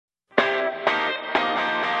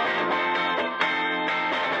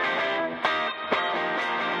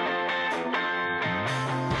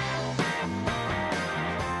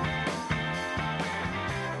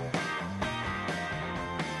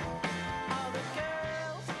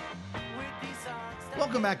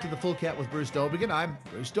Welcome back to The Full Count with Bruce Dobigan. I'm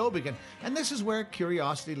Bruce Dobigan, and this is where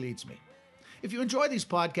curiosity leads me. If you enjoy these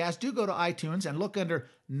podcasts, do go to iTunes and look under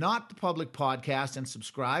Not the Public Podcast and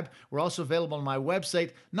subscribe. We're also available on my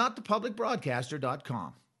website,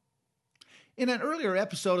 notthepublicbroadcaster.com. In an earlier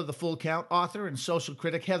episode of The Full Count, author and social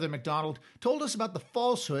critic Heather Mac Donald told us about the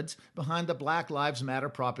falsehoods behind the Black Lives Matter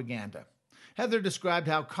propaganda. Heather described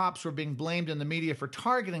how cops were being blamed in the media for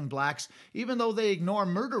targeting blacks, even though they ignore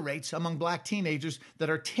murder rates among black teenagers that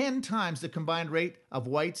are 10 times the combined rate of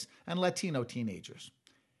whites and Latino teenagers.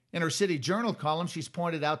 In her City Journal column, she's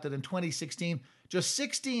pointed out that in 2016, just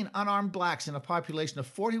 16 unarmed blacks in a population of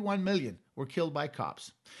 41 million were killed by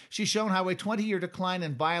cops. She's shown how a 20-year decline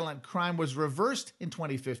in violent crime was reversed in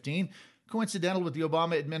 2015, coincidental with the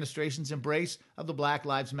Obama administration's embrace of the Black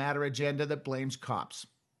Lives Matter agenda that blames cops.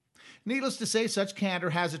 Needless to say, such candor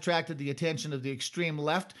has attracted the attention of the extreme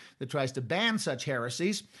left that tries to ban such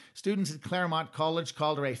heresies. Students at Claremont College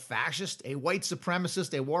called her a fascist, a white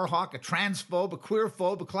supremacist, a war hawk, a transphobe, a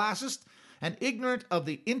queerphobe, a classist, and ignorant of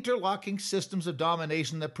the interlocking systems of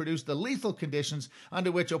domination that produce the lethal conditions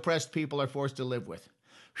under which oppressed people are forced to live with.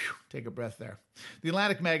 Whew, take a breath there. The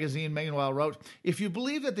Atlantic magazine, meanwhile, wrote, "If you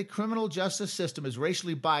believe that the criminal justice system is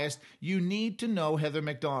racially biased, you need to know Heather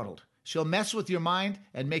Mac Donald. She'll mess with your mind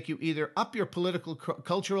and make you either up your political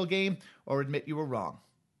cultural game or admit you were wrong."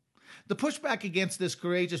 The pushback against this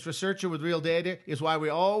courageous researcher with real data is why we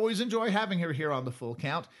always enjoy having her here on The Full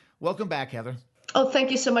Count. Welcome back, Heather. Oh,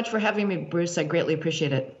 thank you so much for having me, Bruce. I greatly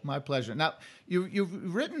appreciate it. My pleasure. Now,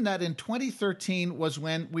 you've written that in 2013 was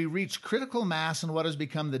when we reached critical mass in what has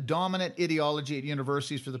become the dominant ideology at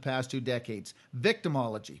universities for the past 2 decades,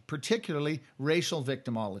 victimology, particularly racial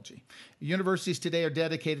victimology. Universities today are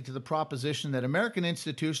dedicated to the proposition that American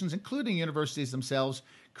institutions, including universities themselves,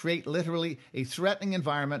 create literally a threatening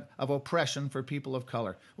environment of oppression for people of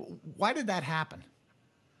color. Why did that happen?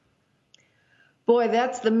 Boy,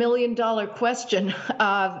 that's the million-dollar question.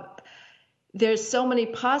 There's so many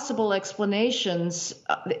possible explanations.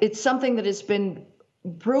 It's something that has been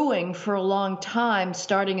brewing for a long time,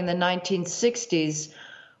 starting in the 1960s,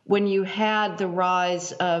 when you had the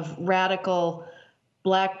rise of radical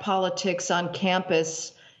black politics on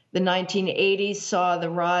campus. The 1980s saw the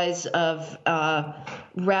rise of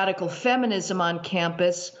radical feminism on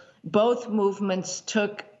campus. Both movements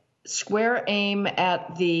took square aim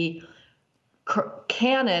at the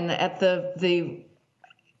canon, at the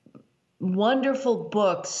wonderful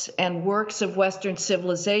books and works of Western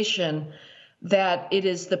civilization that it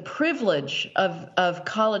is the privilege of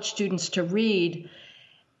college students to read.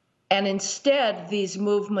 And instead, these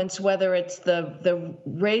movements, whether it's the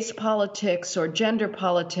race politics or gender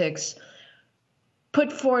politics,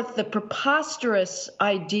 put forth the preposterous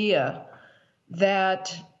idea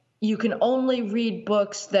that you can only read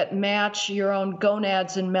books that match your own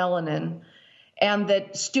gonads and melanin, and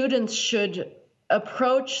that students should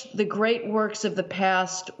approach the great works of the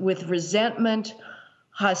past with resentment,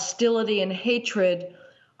 hostility, and hatred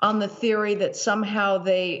on the theory that somehow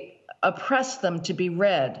they oppress them to be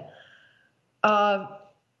read.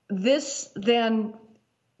 This then,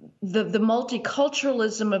 the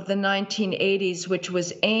multiculturalism of the 1980s, which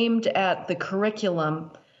was aimed at the curriculum,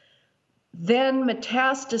 then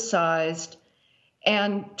metastasized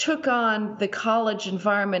and took on the college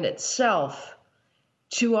environment itself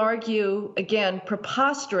to argue, again,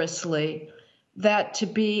 preposterously, that to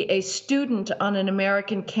be a student on an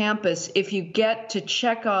American campus, if you get to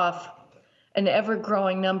check off an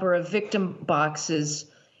ever-growing number of victim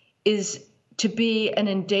boxes, is to be an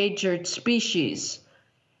endangered species.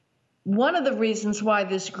 One of the reasons why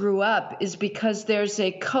this grew up is because there's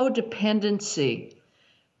a codependency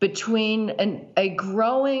between a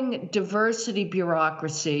growing diversity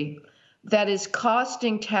bureaucracy that is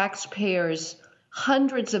costing taxpayers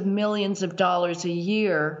hundreds of millions of dollars a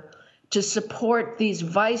year to support these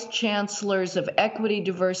vice chancellors of equity,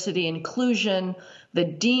 diversity, inclusion, the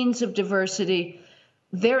deans of diversity.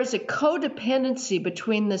 There is a codependency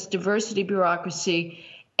between this diversity bureaucracy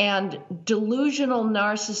and delusional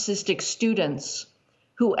narcissistic students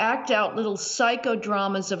who act out little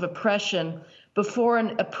psychodramas of oppression before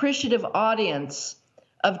an appreciative audience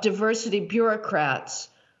of diversity bureaucrats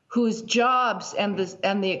whose jobs and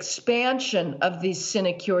the expansion of these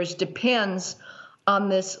sinecures depends on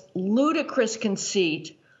this ludicrous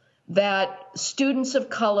conceit that students of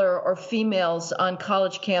color or females on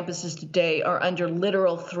college campuses today are under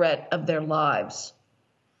literal threat of their lives.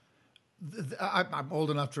 I'm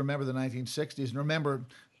old enough to remember the 1960s and remember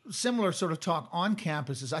similar sort of talk on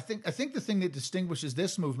campuses. I think the thing that distinguishes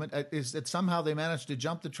this movement is that somehow they managed to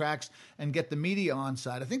jump the tracks and get the media on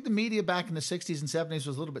side. I think the media back in the 60s and 70s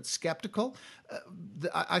was a little bit skeptical.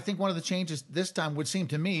 I think one of the changes this time would seem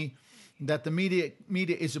to me that the media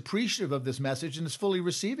is appreciative of this message and is fully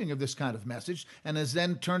receiving of this kind of message, and has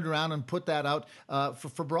then turned around and put that out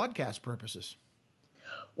for broadcast purposes.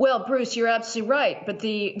 Well, Bruce, you're absolutely right. But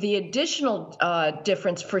the additional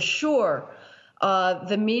difference, for sure,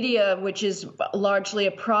 the media, which is largely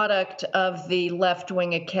a product of the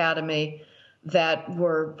left-wing academy that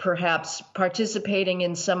were perhaps participating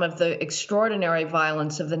in some of the extraordinary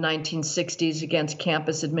violence of the 1960s against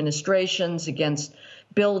campus administrations, against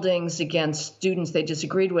buildings, against students they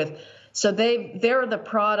disagreed with. So they're the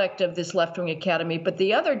product of this left-wing academy. But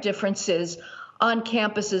the other difference is on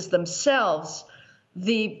campuses themselves,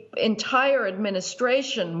 the entire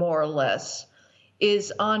administration, more or less,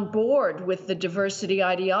 is on board with the diversity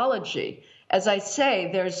ideology. As I say,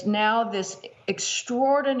 there's now this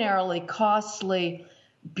extraordinarily costly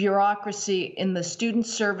bureaucracy in the student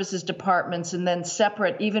services departments, and then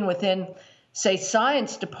separate, even within, say,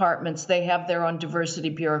 science departments, they have their own diversity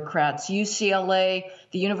bureaucrats. UCLA,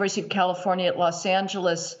 the University of California at Los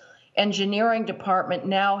Angeles engineering department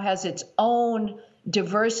now has its own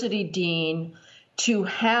diversity dean to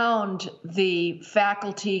hound the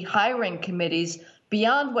faculty hiring committees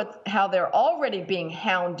beyond how they're already being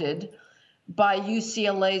hounded by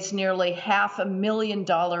UCLA's nearly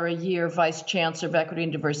 $500,000 a year vice chancellor of equity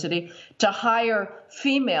and diversity to hire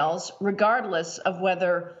females, regardless of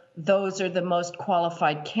whether those are the most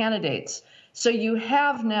qualified candidates. So you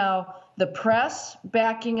have now the press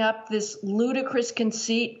backing up this ludicrous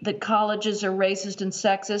conceit that colleges are racist and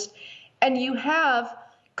sexist, and you have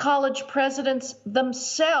college presidents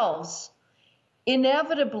themselves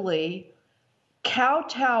inevitably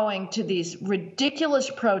kowtowing to these ridiculous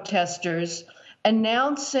protesters,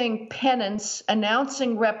 announcing penance,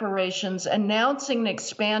 announcing reparations, announcing an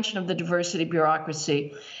expansion of the diversity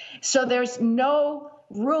bureaucracy. So there's no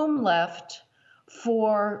room left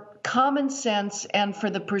for common sense and for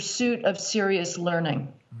the pursuit of serious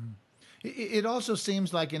learning. It also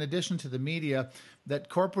seems like, in addition to the media, that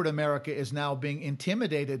corporate America is now being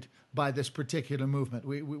intimidated by this particular movement.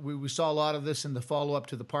 We saw a lot of this in the follow-up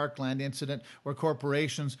to the Parkland incident, where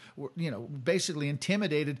corporations were, basically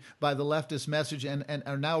intimidated by the leftist message and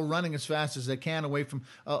are now running as fast as they can away from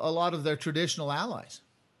a lot of their traditional allies.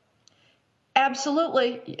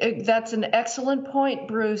 Absolutely. That's an excellent point,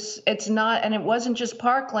 Bruce. It's not, and it wasn't just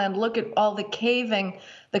Parkland. Look at all the caving,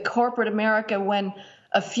 the corporate America, when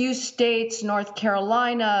a few states, North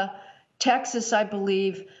Carolina, Texas, I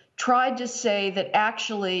believe, tried to say that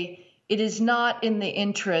actually it is not in the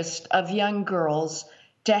interest of young girls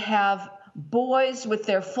to have boys with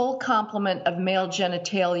their full complement of male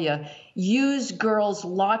genitalia use girls'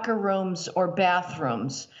 locker rooms or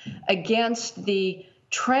bathrooms, against the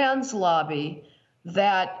trans lobby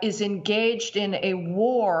that is engaged in a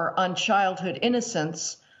war on childhood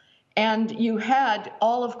innocence. And you had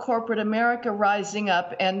all of corporate America rising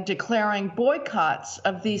up and declaring boycotts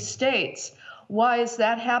of these states. Why is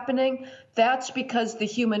that happening? That's because the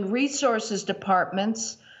human resources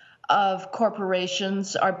departments of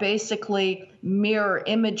corporations are basically mirror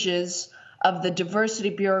images of the diversity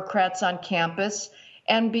bureaucrats on campus,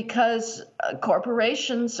 and because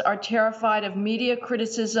corporations are terrified of media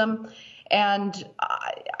criticism, and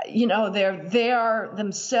they are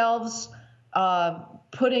themselves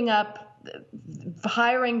putting up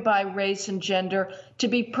hiring by race and gender. To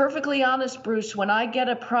be perfectly honest, Bruce, when I get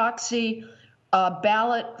a proxy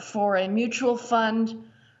ballot for a mutual fund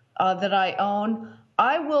that I own,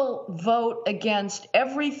 I will vote against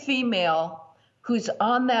every female who's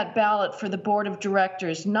on that ballot for the board of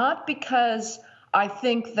directors, not because I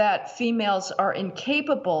think that females are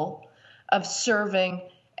incapable of serving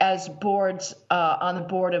as boards on the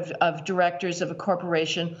board of directors of a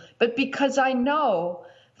corporation, but because I know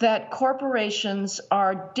that corporations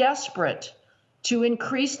are desperate to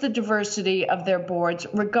increase the diversity of their boards,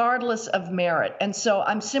 regardless of merit. And so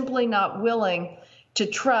I'm simply not willing to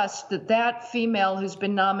trust that that female who's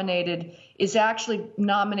been nominated is actually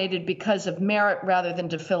nominated because of merit rather than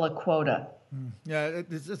to fill a quota. Yeah,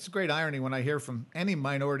 it's a great irony when I hear from any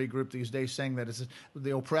minority group these days saying that it's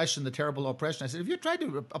the oppression, the terrible oppression. I said, if you tried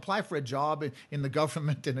to apply for a job in the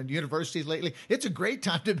government and in universities lately, it's a great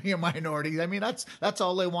time to be a minority. I mean, that's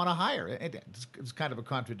all they want to hire. It's kind of a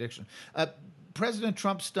contradiction. President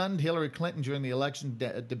Trump stunned Hillary Clinton during the election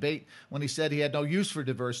debate when he said he had no use for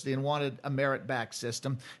diversity and wanted a merit-backed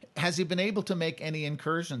system. Has he been able to make any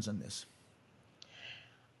incursions in this?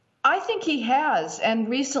 I think he has. And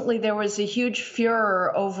recently there was a huge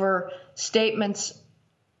furor over statements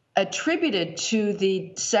attributed to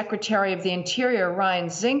the Secretary of the Interior, Ryan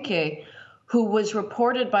Zinke, who was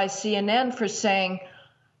reported by CNN for saying,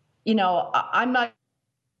 I'm not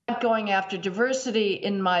going after diversity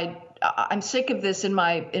I'm sick of this in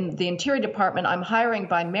the Interior Department. I'm hiring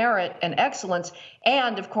by merit and excellence.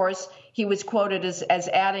 And of course, he was quoted as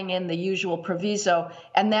adding in the usual proviso,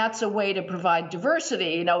 and that's a way to provide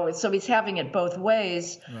diversity, so he's having it both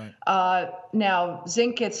ways. Right. Now,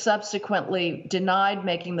 Zinke subsequently denied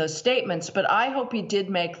making those statements, but I hope he did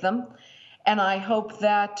make them. And I hope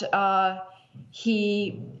that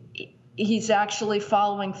he's actually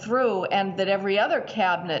following through, and that every other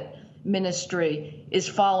cabinet ministry is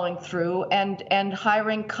following through and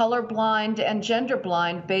hiring colorblind and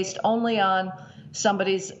genderblind based only on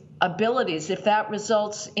somebody's abilities. If that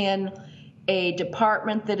results in a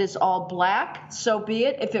department that is all black, so be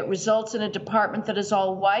it. If it results in a department that is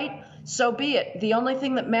all white, so be it. The only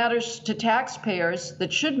thing that matters to taxpayers,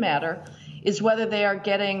 that should matter, is whether they are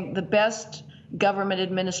getting the best government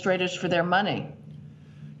administrators for their money.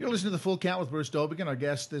 You're listening to The Full Count with Bruce Dobigan. Our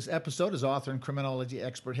guest this episode is author and criminology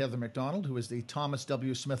expert Heather Mac Donald, who is the Thomas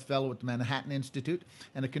W. Smith Fellow at the Manhattan Institute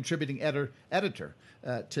and a contributing editor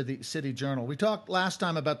to the City Journal. We talked last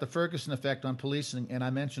time about the Ferguson effect on policing, and I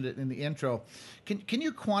mentioned it in the intro. Can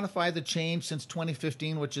you quantify the change since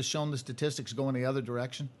 2015, which has shown the statistics going the other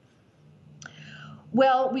direction?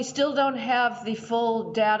 Well, we still don't have the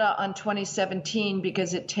full data on 2017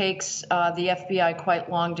 because it takes the FBI quite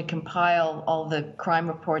long to compile all the crime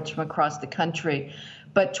reports from across the country.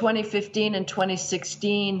 But 2015 and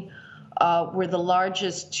 2016 were the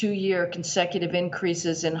largest two-year consecutive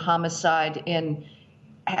increases in homicide in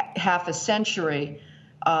half a century.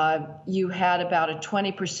 You had about a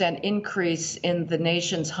 20% increase in the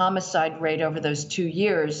nation's homicide rate over those 2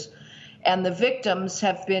 years. And the victims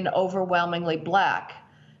have been overwhelmingly black.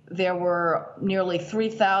 There were nearly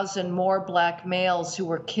 3,000 more black males who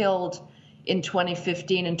were killed in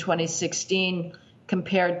 2015 and 2016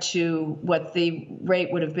 compared to what the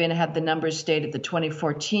rate would have been had the numbers stayed at the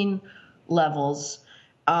 2014 levels.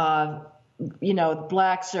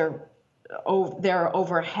 Blacks they're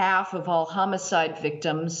over half of all homicide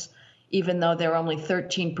victims, even though they're only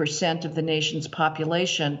 13% of the nation's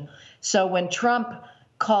population. So when Trump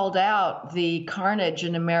called out the carnage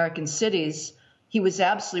in American cities, he was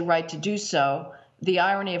absolutely right to do so. The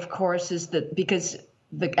irony, of course, is that because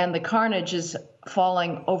the carnage is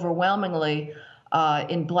falling overwhelmingly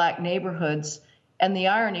in black neighborhoods, and the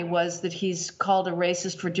irony was that he's called a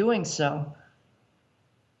racist for doing so.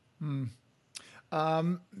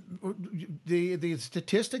 The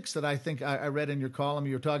statistics that I think I read in your column,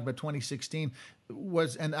 you were talking about 2016,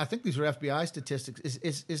 and I think these are FBI statistics,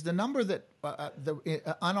 is the number that the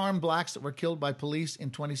unarmed blacks that were killed by police in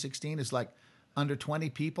 2016 is like under 20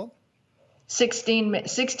 people?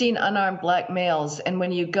 16 unarmed black males. And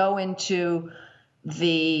when you go into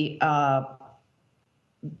the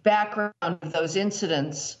background of those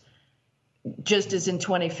incidents, just as in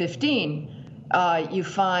 2015, you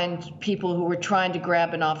find people who were trying to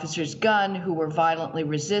grab an officer's gun, who were violently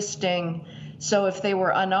resisting. So if they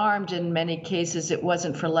were unarmed, in many cases, it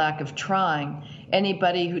wasn't for lack of trying.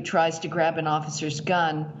 Anybody who tries to grab an officer's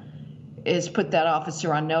gun is put that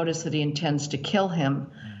officer on notice that he intends to kill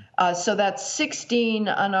him. So that's 16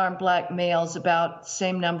 unarmed black males, about the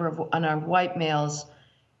same number of unarmed white males,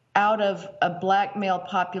 out of a black male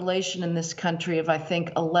population in this country of, I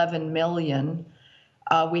think, 11 million.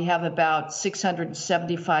 We have about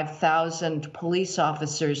 675,000 police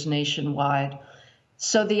officers nationwide.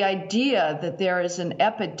 So the idea that there is an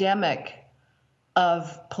epidemic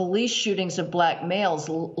of police shootings of black males,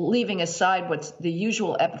 leaving aside what's the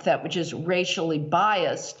usual epithet, which is racially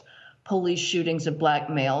biased police shootings of black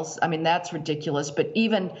males, I mean, that's ridiculous. But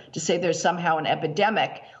even to say there's somehow an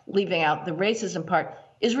epidemic, leaving out the racism part,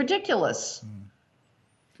 is ridiculous.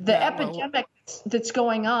 The epidemic that's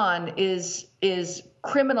going on is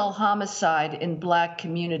criminal homicide in black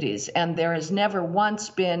communities, and there has never once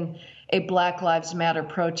been a Black Lives Matter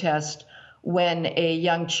protest when a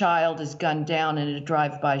young child is gunned down in a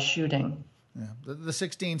drive-by shooting. Yeah. The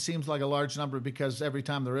 16 seems like a large number because every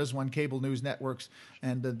time there is one, cable news networks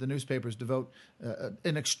and the newspapers devote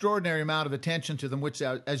an extraordinary amount of attention to them, which,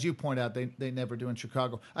 as you point out, they never do in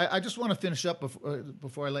Chicago. I just want to finish up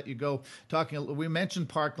before I let you go. We mentioned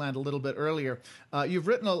Parkland a little bit earlier. You've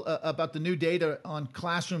written about the new data on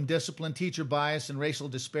classroom discipline, teacher bias, and racial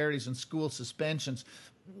disparities in school suspensions.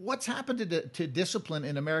 What's happened to discipline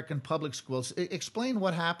in American public schools? Explain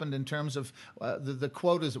what happened in terms of the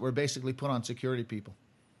quotas that were basically put on security people.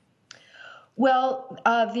 Well,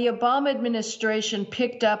 the Obama administration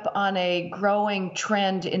picked up on a growing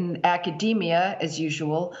trend in academia, as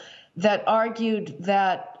usual, that argued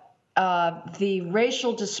that the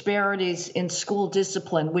racial disparities in school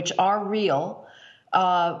discipline, which are real,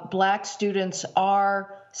 Black students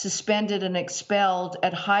are suspended and expelled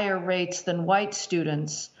at higher rates than white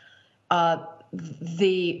students.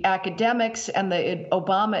 The academics and the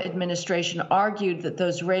Obama administration argued that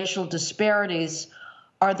those racial disparities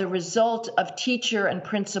are the result of teacher and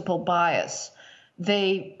principal bias.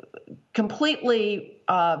 They completely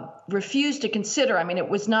refused to consider, I mean, it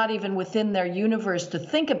was not even within their universe to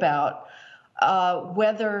think about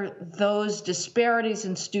whether those disparities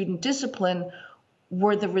in student discipline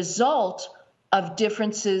were the result of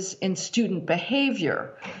differences in student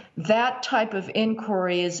behavior. That type of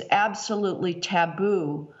inquiry is absolutely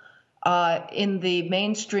taboo in the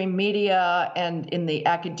mainstream media and in the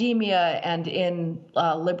academia and in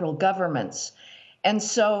liberal governments. And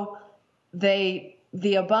so the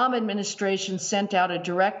Obama administration sent out a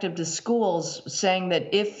directive to schools saying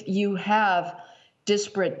that if you have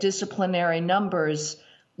disparate disciplinary numbers,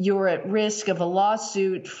 you're at risk of a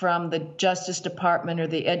lawsuit from the Justice Department or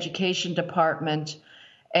the Education Department,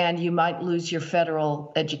 and you might lose your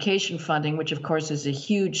federal education funding, which of course is a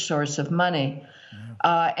huge source of money.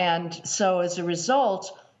 And so as a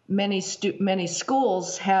result, many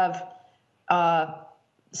schools have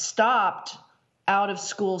stopped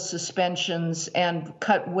out-of-school suspensions and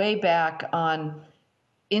cut way back on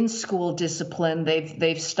in-school discipline.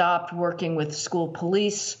 They've stopped working with school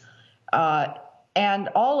police. And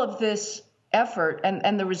all of this effort,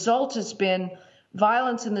 and the result has been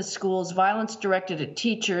violence in the schools, violence directed at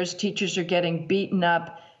teachers. Teachers are getting beaten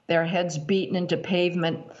up, their heads beaten into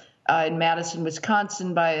pavement in Madison,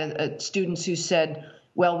 Wisconsin, by students who said,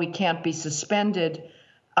 well, we can't be suspended.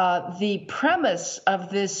 The premise of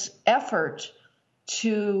this effort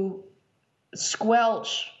to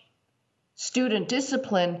squelch student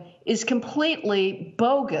discipline is completely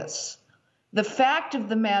bogus. The fact of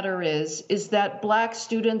the matter is that Black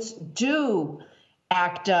students do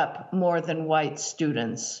act up more than white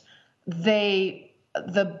students. The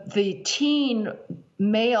teen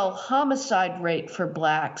male homicide rate for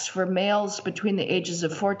Blacks, for males between the ages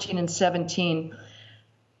of 14 and 17,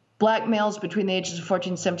 Black males between the ages of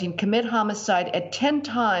 14 and 17 commit homicide at 10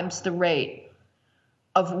 times the rate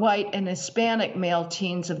of white and Hispanic male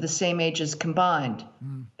teens of the same ages combined.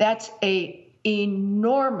 That's an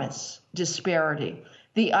enormous disparity.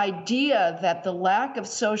 The idea that the lack of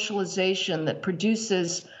socialization that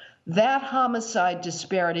produces that homicide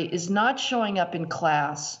disparity is not showing up in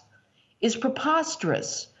class is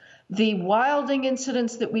preposterous. The wilding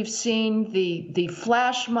incidents that we've seen, the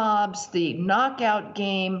flash mobs, the knockout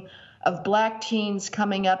game of Black teens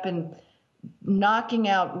coming up and knocking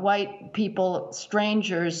out white people,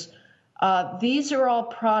 strangers, these are all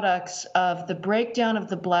products of the breakdown of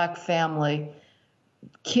the Black family.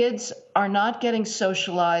 Kids are not getting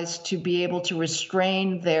socialized to be able to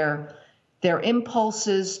restrain their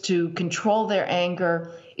impulses, to control their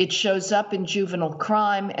anger. It shows up in juvenile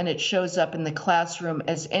crime, and it shows up in the classroom,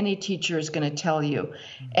 as any teacher is going to tell you.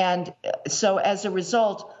 And so as a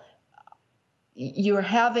result, you're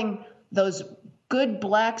having those good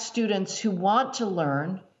Black students who want to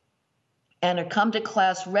learn and are come to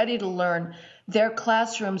class ready to learn. Their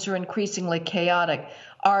classrooms are increasingly chaotic.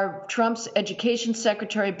 Our Trump's education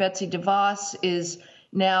secretary, Betsy DeVos, is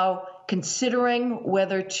now considering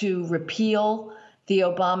whether to repeal the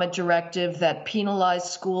Obama directive that penalized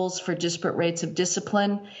schools for disparate rates of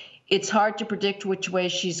discipline. It's hard to predict which way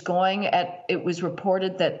she's going. It was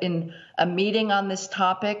reported that in a meeting on this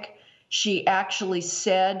topic, she actually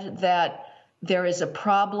said that there is a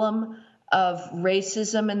problem of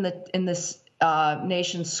racism in this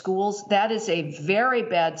nation's schools. That is a very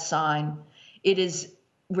bad sign. It is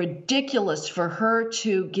ridiculous for her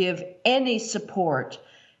to give any support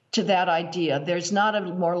to that idea. There's not a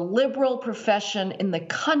more liberal profession in the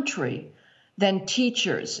country than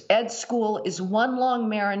teachers. Ed school is one long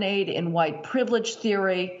marinade in white privilege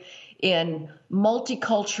theory, in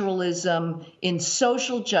multiculturalism, in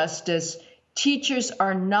social justice. Teachers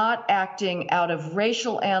are not acting out of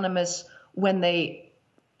racial animus when they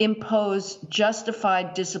impose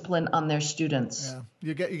justified discipline on their students.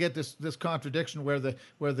 Yeah, you get this contradiction where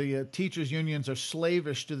the teachers' unions are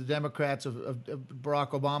slavish to the Democrats of Barack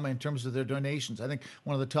Obama in terms of their donations. I think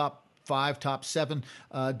one of the top top 7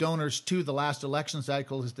 donors to the last election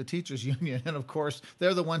cycle is the teachers union. And of course,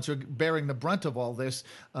 they're the ones who are bearing the brunt of all this.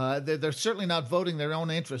 They're certainly not voting their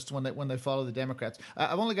own interests when they follow the Democrats.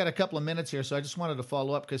 I've only got a couple of minutes here, so I just wanted to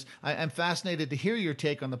follow up because I'm fascinated to hear your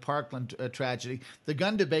take on the Parkland tragedy. The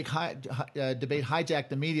gun debate hijacked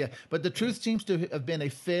the media, but the truth seems to have been a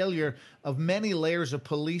failure of many layers of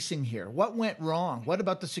policing here. What went wrong? What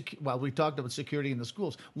about we talked about security in the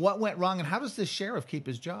schools. What went wrong, and how does this sheriff keep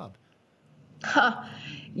his job?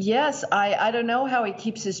 Yes, I don't know how he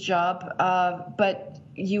keeps his job, but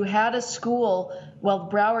you had a school,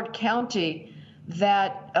 Broward County,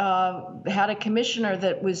 that had a commissioner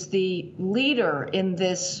that was the leader in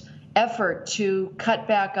this effort to cut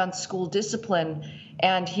back on school discipline.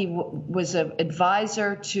 And he was an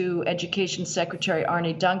advisor to Education Secretary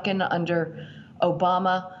Arne Duncan under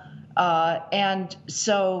Obama. And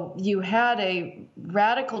so you had a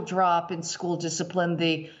radical drop in school discipline,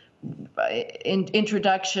 the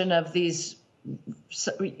introduction of these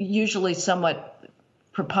usually somewhat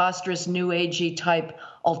preposterous new agey type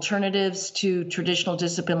alternatives to traditional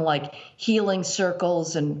discipline like healing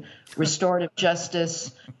circles and restorative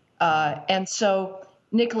justice. And so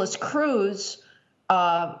Nicholas Cruz,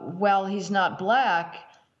 while he's not black,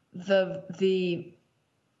 the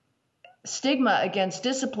stigma against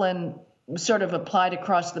discipline sort of applied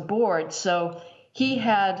across the board. So he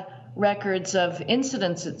had records of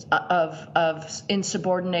incidents of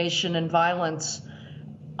insubordination and violence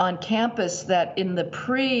on campus that in the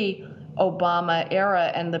pre-Obama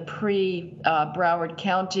era and the pre-Broward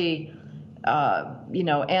County,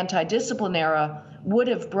 anti-discipline era would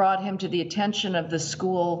have brought him to the attention of the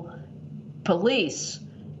school police.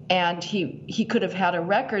 And he could have had a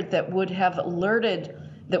record that would have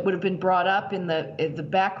been brought up in the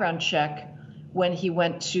background check when he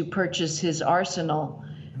went to purchase his arsenal.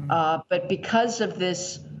 But because of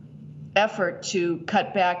this effort to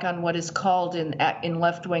cut back on what is called in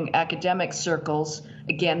left-wing academic circles,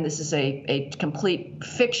 again, this is a complete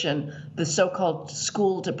fiction, the so-called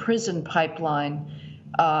school-to-prison pipeline,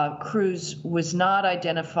 Cruz was not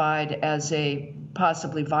identified as a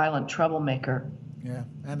possibly violent troublemaker. Yeah,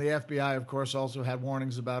 and the FBI, of course, also had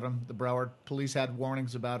warnings about him. The Broward police had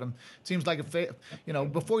warnings about him. It seems like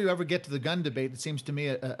before you ever get to the gun debate, it seems to me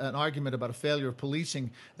an argument about a failure of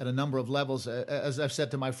policing at a number of levels. As I've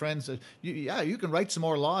said to my friends, you can write some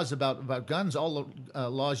more laws about guns, all the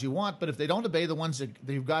laws you want, but if they don't obey the ones that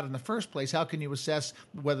you've got in the first place, how can you assess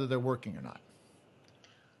whether they're working or not?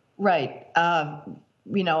 Right.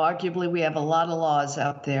 Arguably we have a lot of laws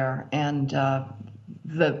out there, and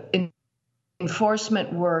the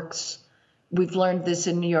enforcement works. We've learned this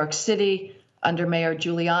in New York City under Mayor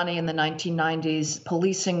Giuliani in the 1990s.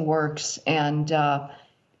 Policing works, and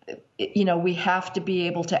we have to be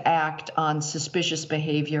able to act on suspicious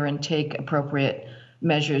behavior and take appropriate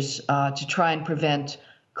measures to try and prevent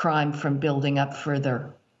crime from building up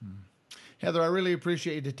further. Heather, I really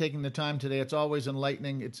appreciate you taking the time today. It's always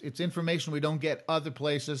enlightening. It's information we don't get other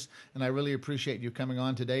places, and I really appreciate you coming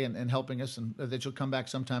on today and helping us, and that you'll come back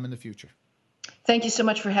sometime in the future. Thank you so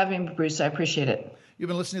much for having me, Bruce. I appreciate it. You've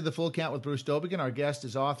been listening to The Full Count with Bruce Dobigan. Our guest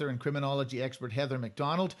is author and criminology expert Heather Mac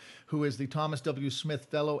Donald, who is the Thomas W. Smith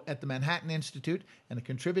Fellow at the Manhattan Institute and a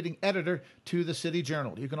contributing editor to the City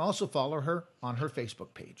Journal. You can also follow her on her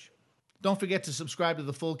Facebook page. Don't forget to subscribe to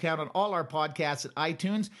The Full Count on all our podcasts at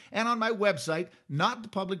iTunes and on my website,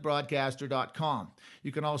 notthepublicbroadcaster.com.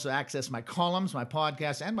 You can also access my columns, my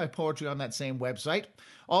podcasts, and my poetry on that same website.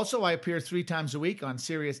 Also, I appear 3 times a week on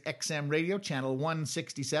Sirius XM Radio, Channel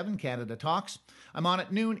 167, Canada Talks. I'm on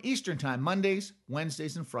at noon Eastern Time, Mondays,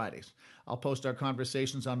 Wednesdays, and Fridays. I'll post our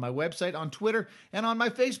conversations on my website, on Twitter, and on my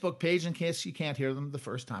Facebook page in case you can't hear them the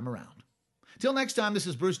first time around. Till next time, this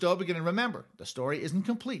is Bruce Dobigan, and remember, the story isn't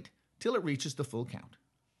complete till it reaches the full count.